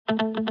May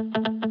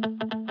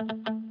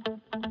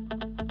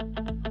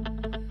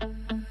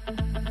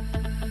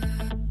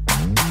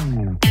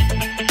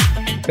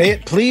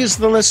it please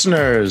the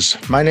listeners,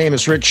 my name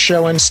is Rich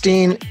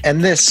Schoenstein,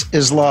 and this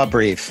is Law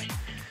Brief.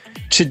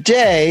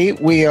 Today,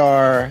 we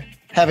are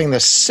having the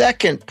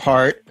second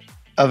part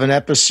of an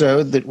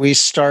episode that we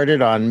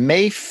started on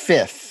May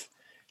 5th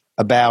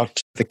about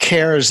the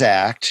CARES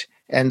Act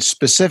and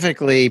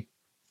specifically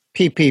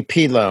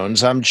PPP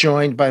loans. I'm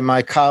joined by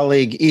my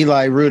colleague,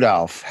 Eli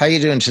Rudolph. How are you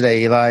doing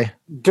today, Eli?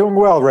 Doing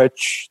well,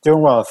 Rich.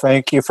 Doing well.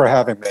 Thank you for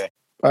having me.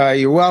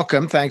 You're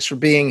welcome. Thanks for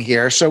being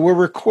here. So we're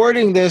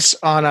recording this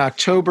on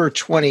October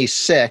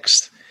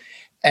 26th,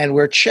 and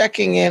we're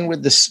checking in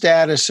with the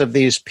status of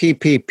these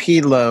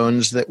PPP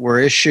loans that were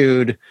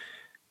issued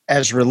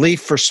as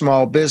relief for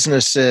small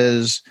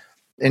businesses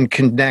in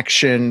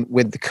connection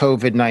with the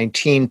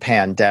COVID-19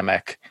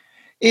 pandemic.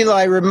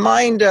 Eli,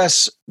 remind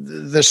us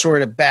the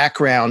sort of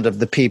background of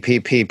the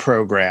PPP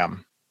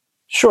program.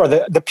 Sure.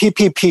 The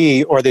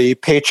PPP, or the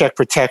Paycheck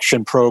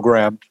Protection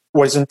Program,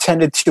 was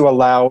intended to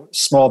allow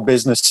small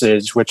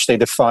businesses, which they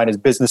define as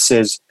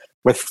businesses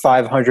with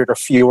 500 or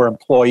fewer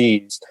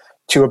employees,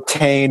 to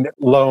obtain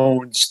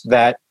loans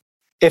that,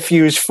 if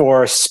used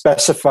for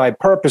specified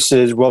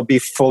purposes, will be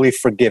fully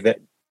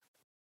forgiven.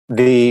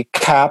 The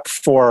cap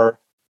for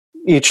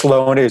each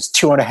loan is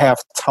 2.5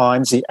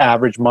 times the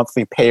average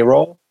monthly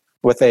payroll,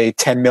 with a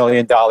 $10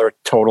 million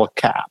total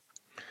cap.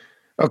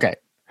 Okay.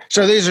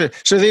 So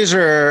these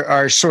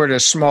are sort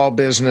of small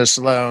business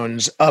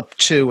loans up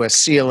to a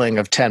ceiling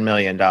of $10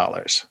 million.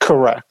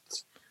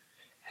 Correct.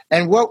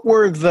 And what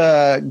were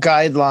the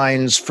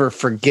guidelines for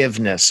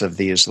forgiveness of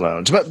these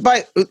loans?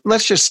 But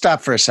let's just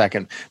stop for a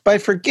second. By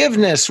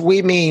forgiveness,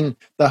 we mean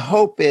the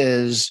hope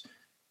is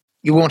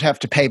you won't have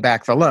to pay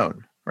back the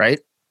loan, right?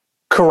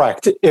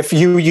 Correct. If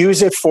you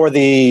use it for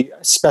the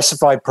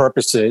specified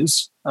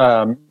purposes,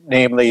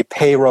 namely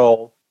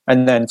payroll,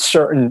 and then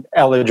certain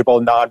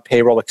eligible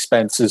non-payroll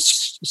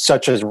expenses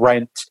such as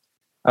rent,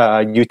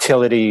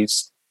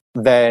 utilities,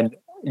 then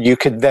you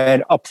could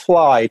then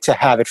apply to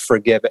have it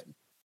forgiven.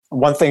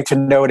 One thing to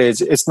note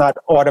is it's not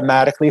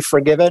automatically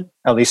forgiven,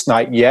 at least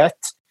not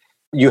yet.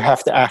 You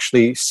have to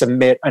actually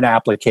submit an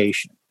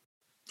application.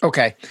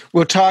 Okay.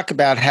 We'll talk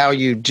about how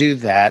you do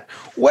that.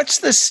 What's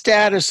the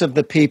status of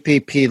the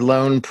PPP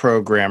loan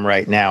program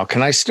right now?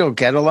 Can I still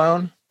get a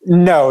loan?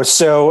 No.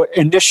 So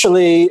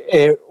initially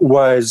it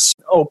was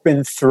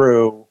open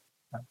through,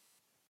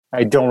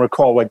 I don't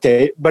recall what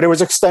date, but it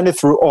was extended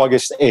through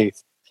August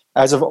 8th.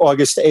 As of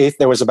August 8th,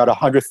 there was about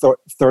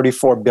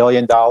 $134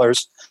 billion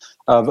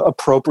of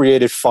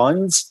appropriated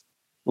funds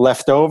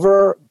left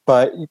over.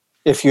 But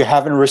if you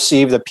haven't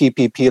received a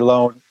PPP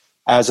loan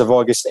as of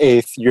August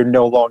 8th, you're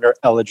no longer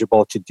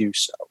eligible to do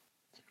so.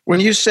 When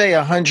you say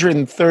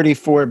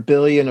 $134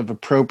 billion of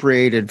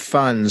appropriated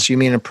funds, you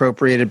mean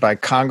appropriated by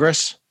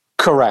Congress?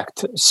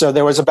 Correct. So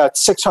there was about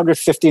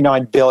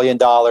 $659 billion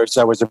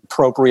that was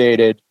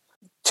appropriated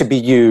to be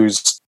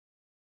used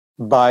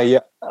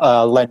by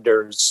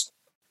lenders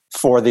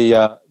for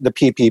the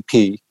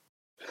PPP.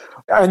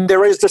 And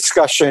there is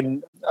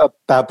discussion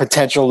about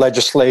potential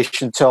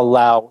legislation to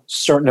allow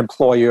certain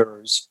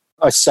employers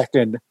a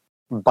second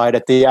bite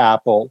at the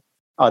apple,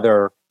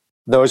 either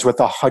those with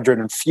 100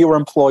 and fewer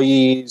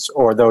employees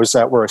or those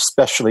that were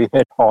especially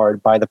hit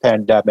hard by the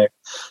pandemic,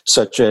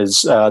 such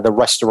as the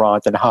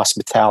restaurant and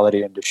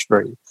hospitality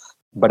industry.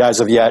 But as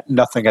of yet,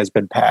 nothing has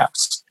been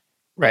passed.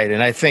 Right.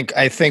 And I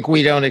think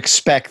we don't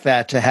expect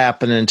that to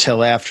happen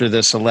until after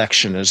this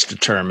election is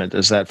determined.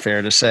 Is that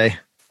fair to say?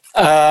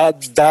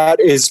 That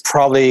is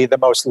probably the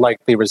most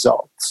likely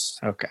result.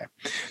 Okay.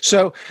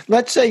 So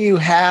let's say you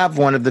have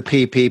one of the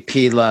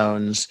PPP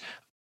loans.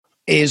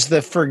 Is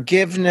the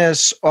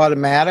forgiveness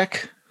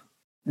automatic?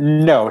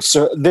 No.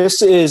 So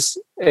this is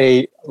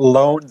a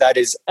loan that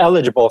is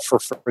eligible for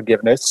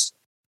forgiveness,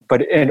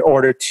 but in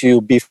order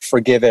to be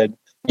forgiven,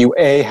 you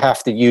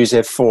have to use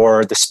it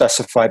for the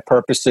specified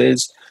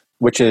purposes,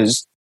 which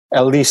is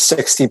at least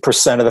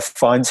 60% of the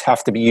funds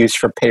have to be used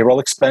for payroll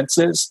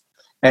expenses,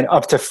 and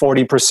up to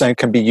 40%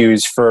 can be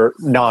used for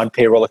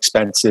non-payroll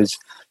expenses,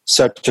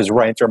 such as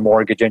rent or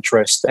mortgage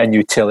interest and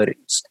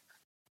utilities.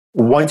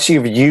 Once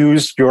you've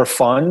used your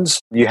funds,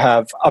 you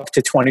have up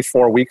to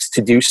 24 weeks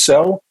to do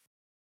so.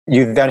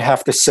 You then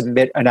have to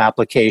submit an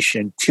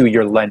application to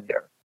your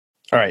lender.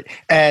 All right.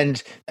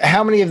 And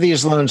how many of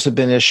these loans have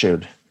been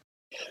issued?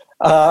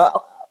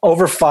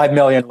 Over 5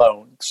 million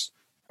loans.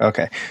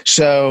 Okay.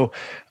 So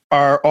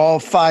are all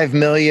 5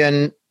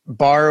 million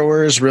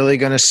borrowers really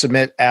going to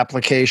submit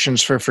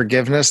applications for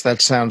forgiveness?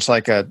 That sounds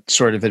like a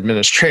sort of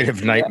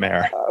administrative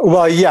nightmare.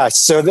 Well, yes.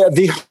 So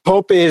the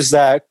hope is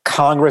that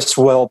Congress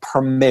will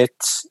permit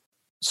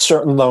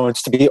certain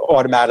loans to be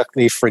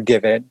automatically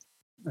forgiven.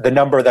 The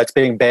number that's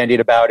being bandied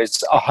about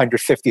is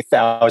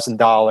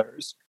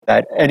 $150,000,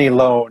 that any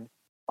loan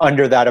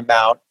under that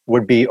amount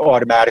would be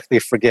automatically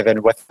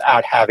forgiven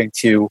without having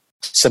to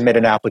submit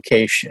an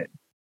application.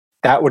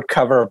 That would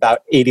cover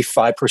about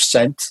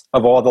 85%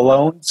 of all the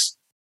loans.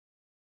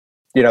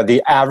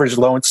 the average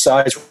loan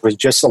size was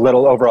just a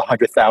little over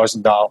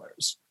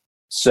 $100,000.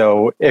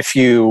 So if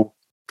you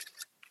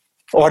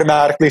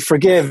automatically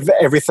forgive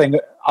everything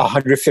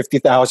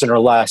 $150,000 or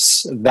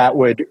less, that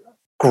would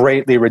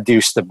greatly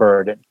reduce the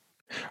burden.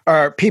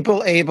 Are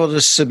people able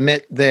to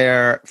submit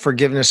their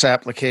forgiveness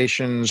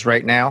applications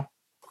right now?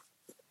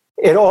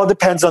 It all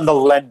depends on the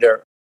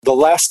lender. The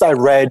last I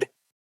read,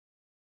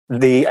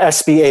 the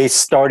SBA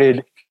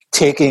started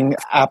taking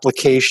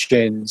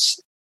applications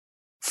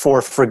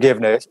for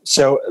forgiveness.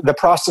 So the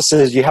process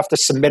is you have to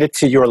submit it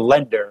to your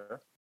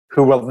lender,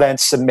 who will then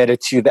submit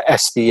it to the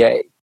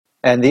SBA.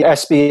 And the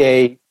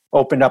SBA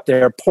opened up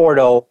their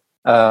portal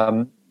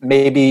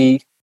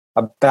maybe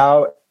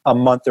about a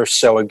month or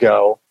so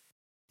ago,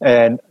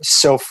 and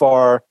so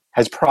far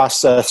has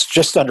processed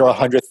just under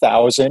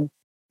 100,000,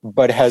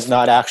 but has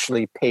not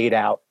actually paid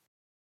out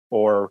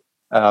or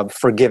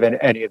forgiven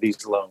any of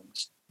these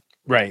loans.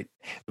 Right.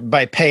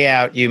 By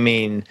payout, you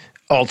mean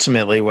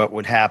ultimately what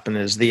would happen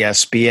is the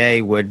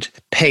SBA would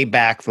pay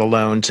back the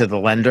loan to the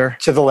lender?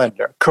 To the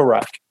lender,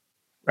 correct.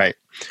 Right.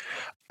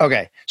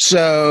 Okay.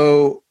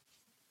 So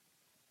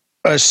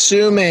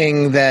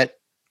assuming that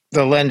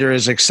the lender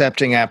is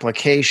accepting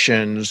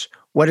applications,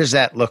 what does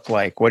that look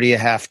like? What do you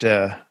have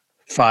to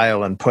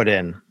file and put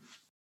in?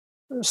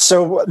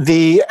 So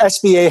the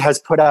SBA has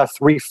put out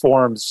 3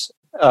 forms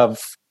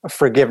of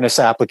forgiveness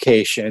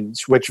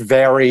applications, which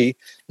vary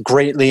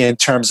greatly in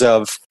terms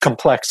of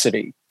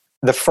complexity.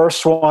 The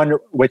first one,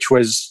 which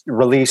was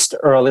released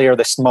earlier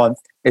this month,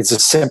 is the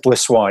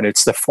simplest one.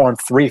 It's the Form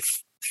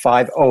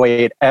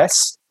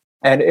 3508S,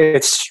 and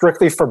it's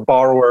strictly for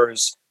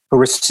borrowers who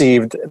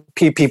received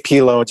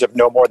PPP loans of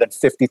no more than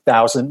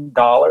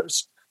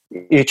 $50,000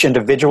 each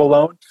individual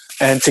loan,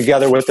 and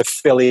together with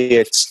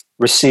affiliates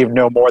received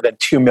no more than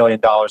 $2 million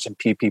in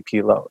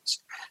PPP loans.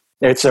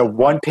 It's a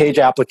 1-page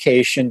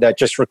application that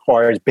just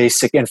requires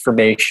basic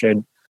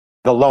information,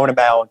 the loan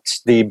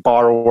amount, the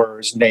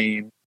borrower's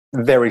name,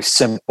 very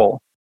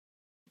simple.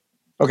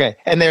 Okay.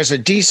 And there's a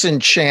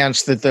decent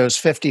chance that those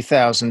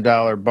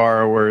 $50,000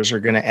 borrowers are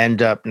going to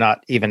end up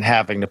not even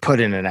having to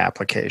put in an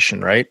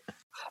application, right?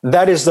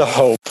 That is the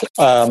hope.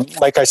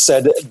 Like I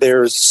said,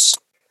 there's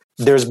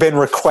been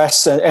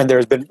requests and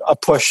there's been a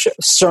push,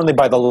 certainly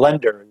by the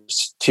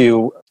lenders,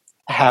 to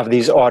have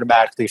these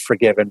automatically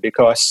forgiven,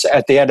 because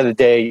at the end of the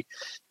day,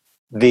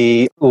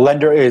 the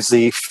lender is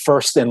the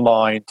first in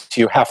line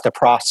to have to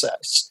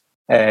process.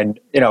 And,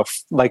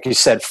 like you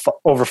said,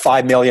 over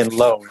 5 million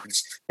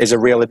loans is a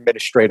real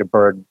administrative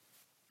burden.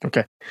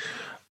 Okay.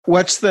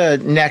 What's the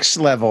next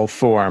level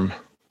form?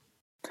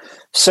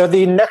 So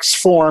the next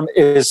form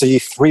is the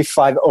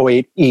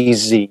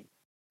 3508EZ.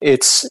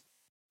 It's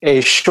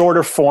a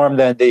shorter form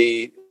than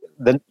the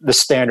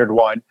standard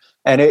one,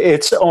 and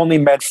it's only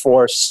meant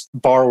for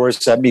borrowers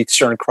that meet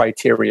certain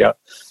criteria,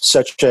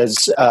 such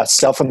as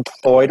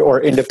self-employed or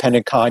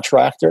independent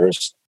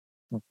contractors.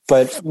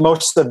 But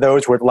most of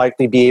those would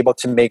likely be able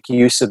to make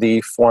use of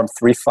the Form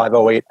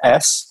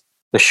 3508S,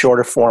 the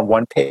shorter form,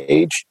 1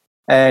 page.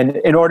 And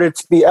in order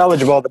to be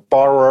eligible, the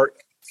borrower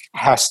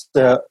has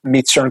to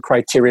meet certain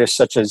criteria,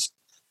 such as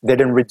they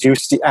didn't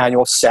reduce the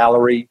annual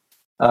salary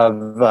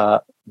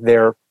of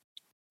their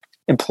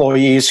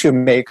employees who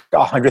make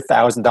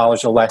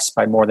 $100,000 or less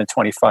by more than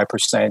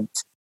 25%.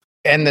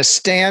 And the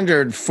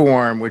standard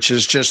form, which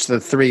is just the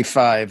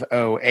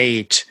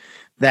 3508,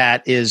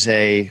 that is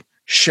a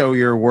show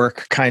your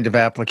work kind of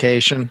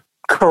application?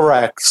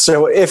 Correct.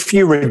 So if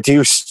you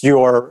reduced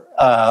your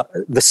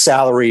the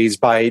salaries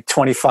by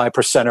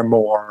 25% or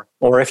more,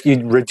 or if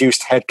you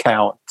reduced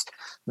headcount,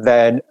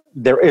 then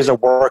there is a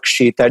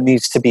worksheet that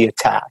needs to be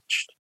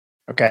attached.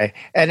 Okay.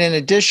 And in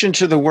addition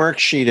to the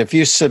worksheet, if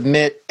you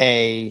submit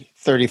a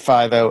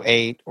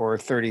 3508 or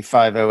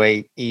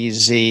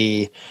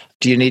 3508EZ,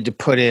 do you need to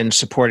put in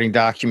supporting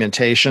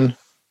documentation?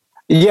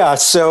 Yeah,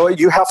 so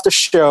you have to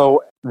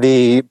show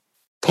the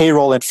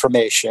payroll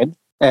information.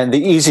 And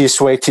the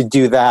easiest way to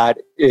do that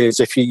is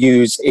if you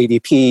use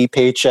ADP,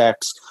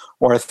 Paychex,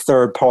 or a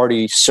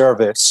third-party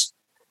service.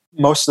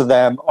 Most of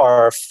them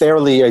are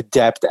fairly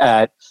adept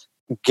at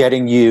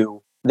getting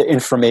you the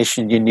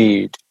information you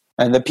need.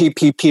 And the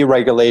PPP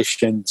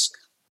regulations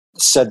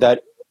said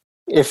that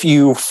if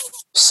you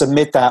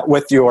submit that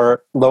with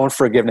your loan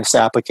forgiveness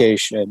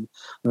application,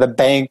 the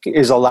bank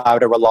is allowed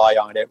to rely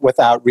on it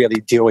without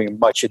really doing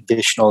much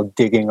additional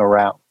digging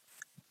around.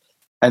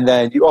 And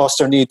then you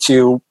also need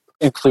to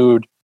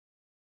include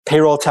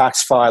payroll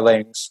tax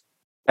filings,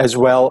 as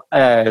well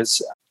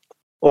as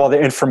all the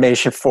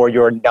information for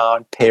your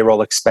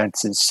non-payroll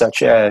expenses,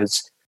 such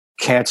as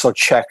canceled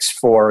checks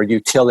for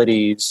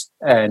utilities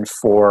and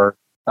for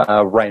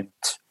rent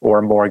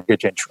or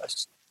mortgage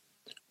interest.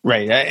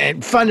 Right.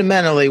 And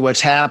fundamentally,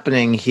 what's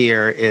happening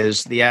here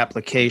is the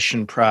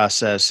application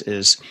process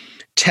is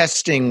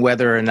testing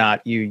whether or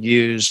not you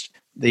used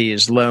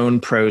these loan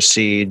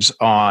proceeds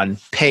on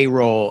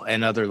payroll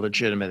and other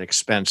legitimate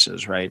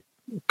expenses, right?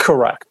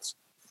 Correct.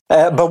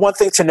 But one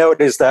thing to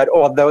note is that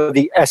although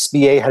the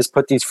SBA has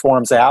put these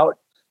forms out,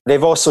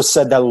 they've also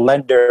said that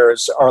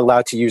lenders are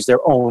allowed to use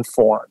their own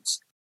forms.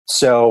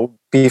 So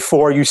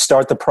before you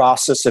start the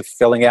process of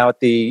filling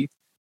out the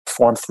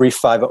Form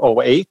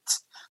 3508,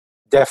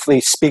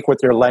 definitely speak with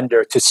your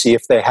lender to see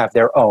if they have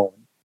their own.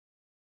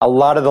 A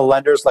lot of the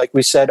lenders, like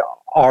we said,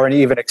 aren't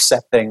even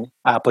accepting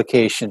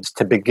applications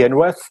to begin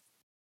with.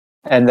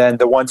 And then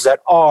the ones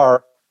that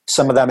are,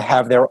 some of them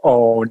have their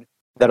own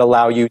that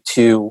allow you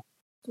to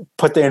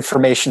put the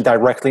information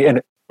directly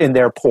in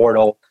their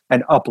portal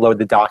and upload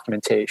the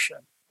documentation.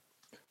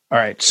 All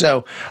right.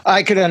 So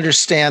I could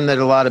understand that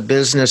a lot of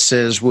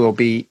businesses will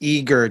be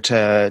eager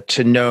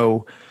to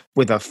know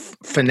with a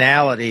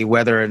finality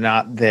whether or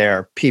not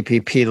their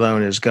PPP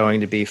loan is going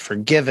to be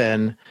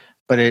forgiven.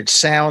 But it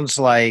sounds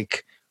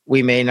like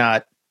we may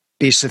not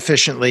be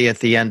sufficiently at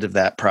the end of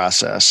that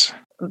process.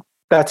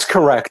 That's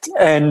correct.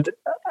 And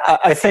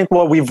I think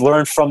what we've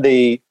learned from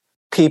the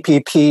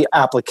PPP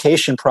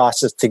application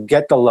process to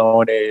get the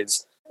loan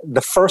is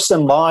the first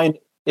in line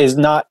is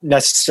not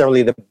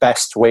necessarily the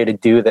best way to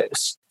do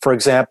this. For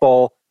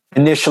example,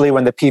 initially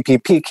when the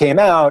PPP came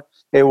out,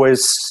 it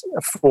was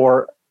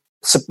for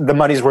the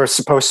monies were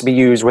supposed to be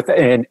used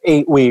within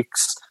 8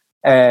 weeks,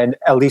 and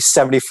at least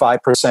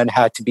 75%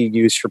 had to be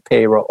used for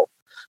payroll.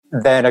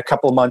 Then a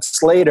couple of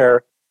months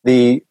later,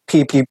 the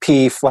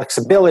PPP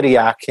Flexibility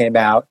Act came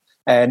out,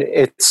 and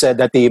it said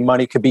that the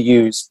money could be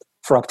used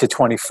for up to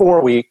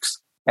 24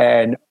 weeks,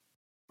 and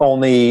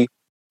only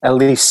at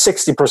least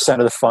 60%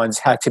 of the funds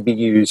had to be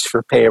used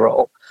for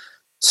payroll.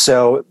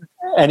 So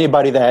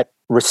anybody that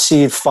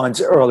received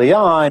funds early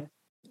on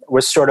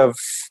was sort of,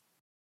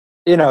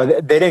 they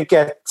didn't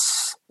get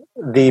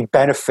the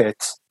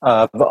benefit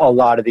of a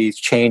lot of these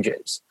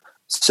changes.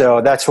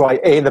 So that's why,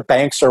 A, the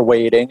banks are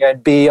waiting,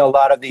 and B, a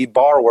lot of the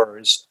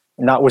borrowers,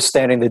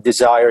 notwithstanding the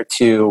desire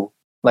to,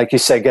 like you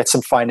said, get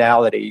some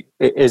finality.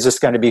 Is this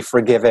going to be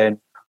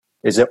forgiven?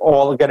 Is it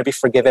all going to be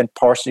forgiven,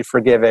 partially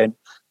forgiven?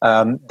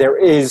 There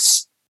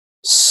is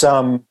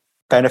some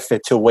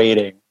benefit to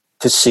waiting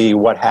to see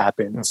what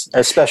happens,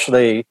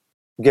 especially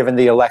given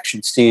the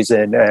election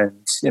season,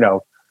 and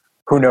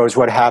who knows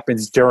what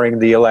happens during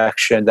the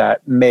election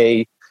that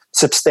may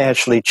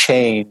substantially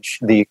change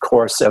the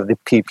course of the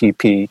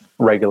PPP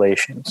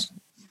regulations.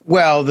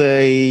 Well,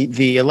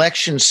 the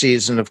election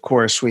season, of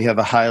course, we have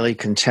a highly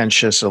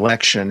contentious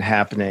election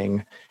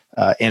happening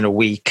in a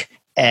week,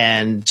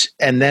 and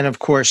then of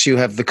course you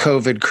have the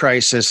COVID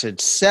crisis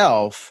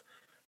itself,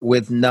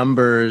 with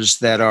numbers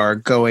that are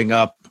going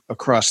up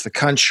across the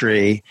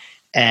country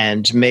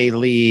and may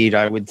lead,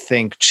 I would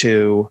think,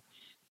 to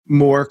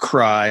more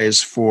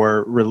cries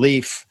for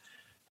relief,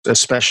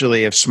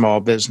 especially if small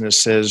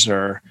businesses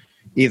are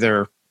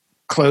either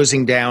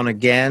closing down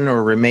again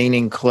or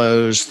remaining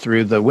closed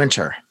through the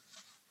winter.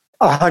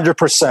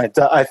 100%.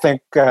 I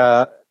think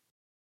a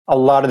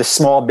lot of the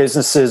small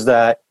businesses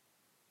that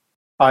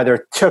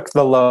either took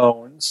the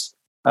loans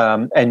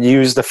and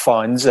used the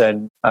funds,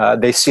 and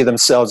they see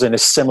themselves in a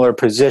similar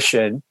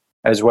position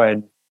as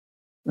when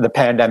the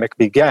pandemic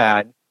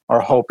began, are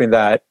hoping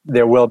that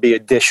there will be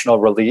additional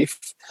relief.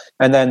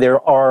 And then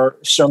there are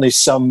certainly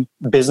some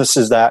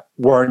businesses that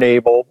weren't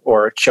able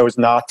or chose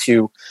not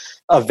to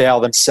avail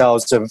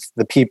themselves of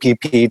the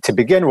PPP to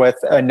begin with,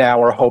 and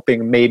now are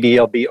hoping maybe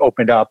it'll be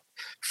opened up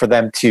for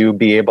them to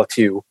be able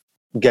to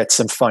get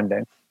some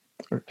funding.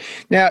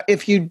 Now,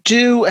 if you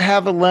do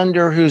have a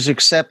lender who's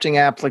accepting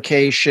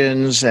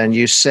applications, and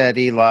you said,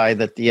 Eli,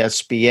 that the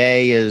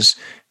SBA is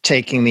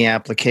taking the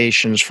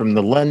applications from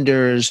the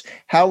lenders,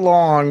 how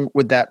long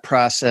would that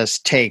process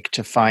take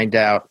to find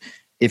out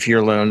if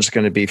your loan's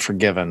going to be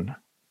forgiven?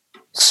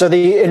 So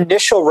the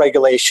initial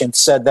regulation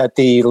said that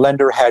the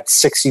lender had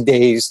 60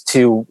 days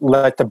to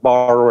let the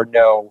borrower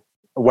know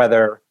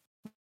whether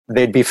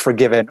they'd be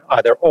forgiven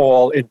either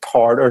all, in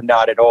part, or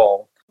not at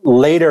all.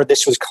 Later,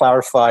 this was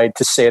clarified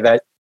to say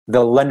that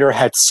the lender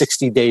had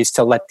 60 days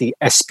to let the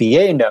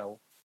SBA know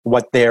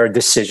what their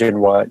decision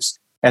was.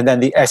 And then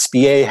the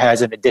SBA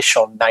has an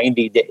additional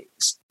 90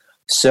 days.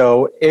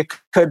 So it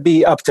could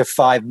be up to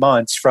 5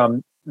 months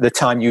from the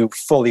time you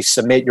fully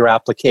submit your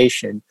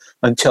application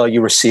until you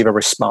receive a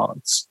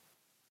response.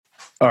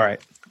 All right.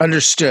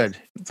 Understood.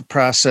 The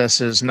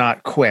process is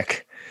not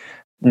quick.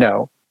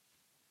 No.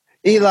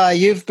 Eli,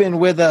 you've been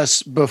with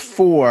us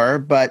before,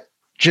 but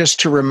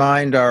just to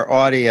remind our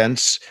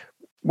audience,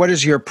 what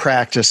does your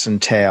practice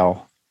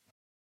entail?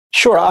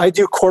 Sure. I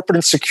do corporate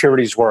and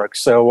securities work.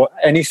 So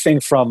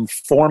anything from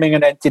forming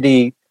an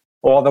entity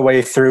all the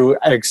way through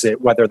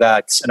exit, whether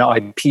that's an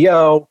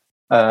IPO,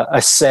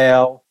 a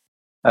sale,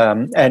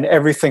 and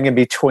everything in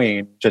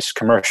between, just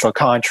commercial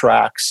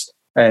contracts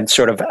and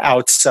sort of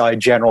outside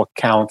general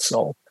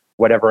counsel,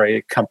 whatever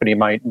a company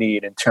might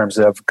need in terms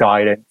of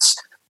guidance,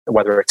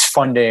 whether it's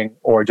funding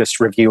or just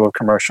review of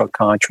commercial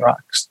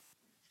contracts.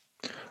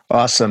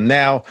 Awesome.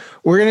 Now,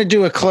 we're going to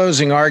do a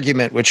closing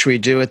argument, which we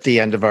do at the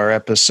end of our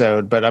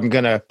episode, but I'm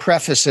going to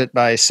preface it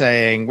by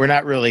saying we're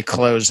not really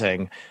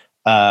closing.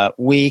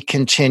 We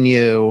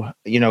continue,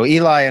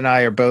 Eli and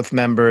I are both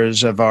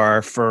members of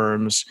our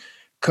firm's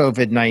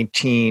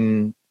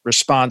COVID-19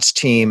 response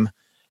team.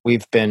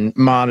 We've been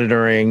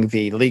monitoring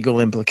the legal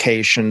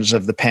implications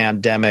of the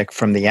pandemic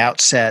from the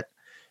outset.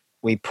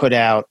 We put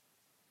out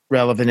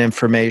relevant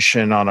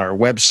information on our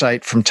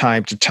website from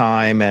time to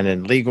time and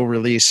in legal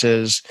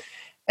releases.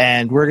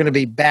 And we're going to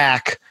be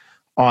back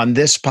on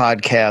this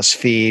podcast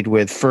feed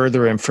with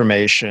further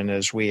information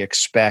as we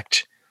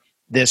expect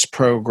this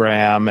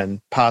program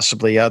and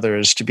possibly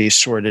others to be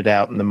sorted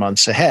out in the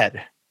months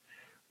ahead.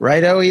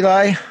 Right,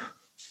 Eli?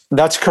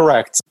 That's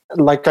correct.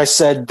 Like I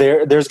said,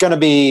 there's going to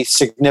be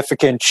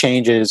significant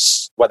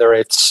changes, whether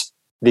it's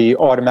the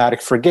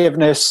automatic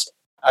forgiveness.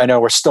 I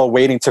know we're still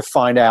waiting to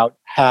find out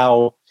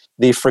how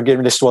the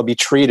forgiveness will be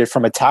treated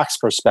from a tax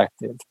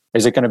perspective.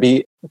 Is it going to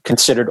be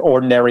considered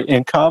ordinary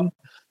income,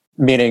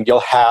 meaning you'll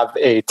have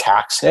a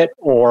tax hit,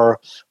 or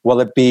will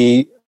it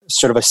be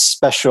sort of a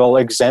special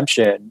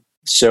exemption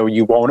so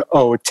you won't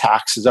owe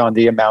taxes on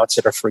the amounts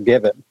that are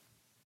forgiven?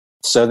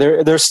 So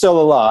there's still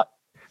a lot.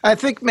 I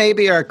think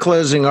maybe our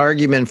closing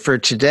argument for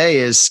today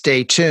is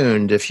stay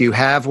tuned. If you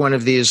have one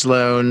of these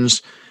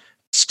loans,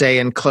 stay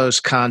in close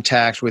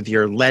contact with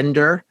your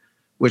lender,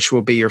 which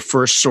will be your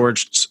first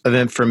source of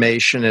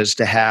information as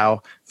to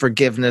how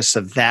forgiveness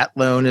of that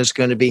loan is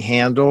going to be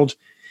handled.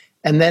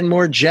 And then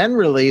more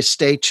generally,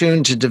 stay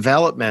tuned to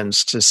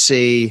developments to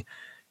see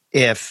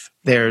if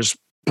there's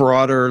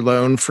broader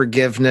loan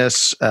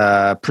forgiveness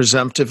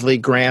presumptively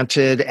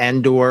granted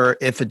and or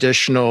if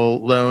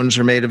additional loans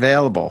are made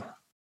available.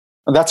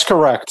 That's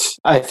correct.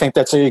 I think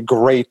that's a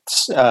great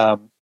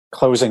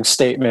closing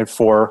statement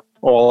for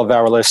all of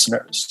our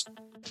listeners.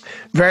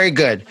 Very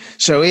good.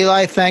 So,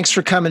 Eli, thanks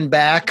for coming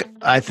back.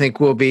 I think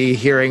we'll be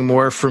hearing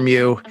more from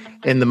you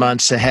in the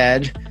months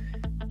ahead,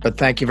 but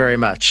thank you very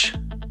much.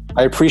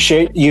 I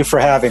appreciate you for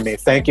having me.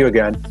 Thank you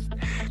again.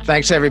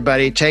 Thanks,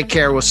 everybody. Take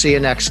care. We'll see you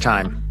next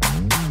time.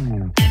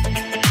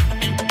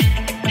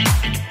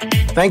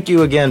 Thank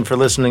you again for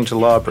listening to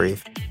Law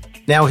Brief.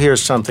 Now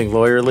here's something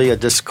lawyerly, a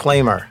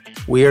disclaimer.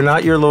 We are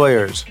not your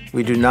lawyers.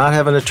 We do not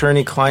have an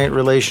attorney-client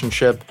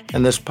relationship,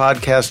 and this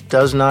podcast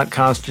does not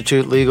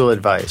constitute legal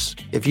advice.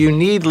 If you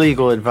need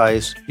legal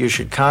advice, you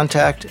should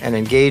contact and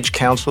engage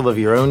counsel of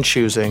your own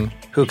choosing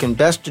who can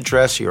best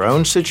address your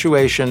own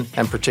situation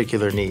and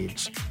particular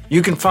needs.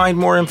 You can find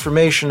more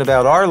information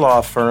about our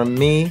law firm,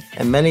 me,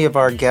 and many of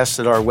our guests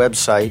at our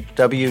website,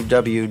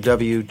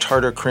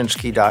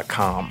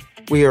 www.tarterkrinsky.com.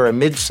 We are a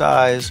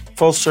mid-size,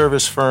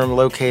 full-service firm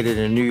located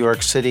in New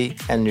York City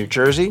and New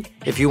Jersey.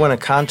 If you want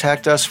to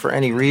contact us for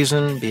any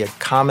reason, be it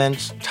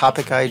comments,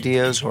 topic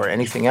ideas, or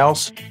anything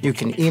else, you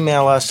can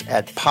email us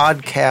at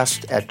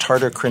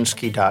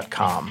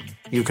podcast@tarterkrinsky.com.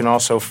 You can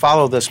also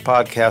follow this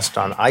podcast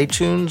on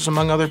iTunes,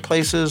 among other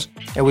places,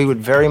 and we would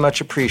very much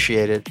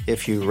appreciate it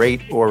if you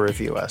rate or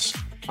review us.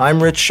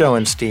 I'm Rich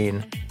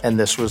Schoenstein, and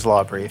this was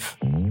Law Brief.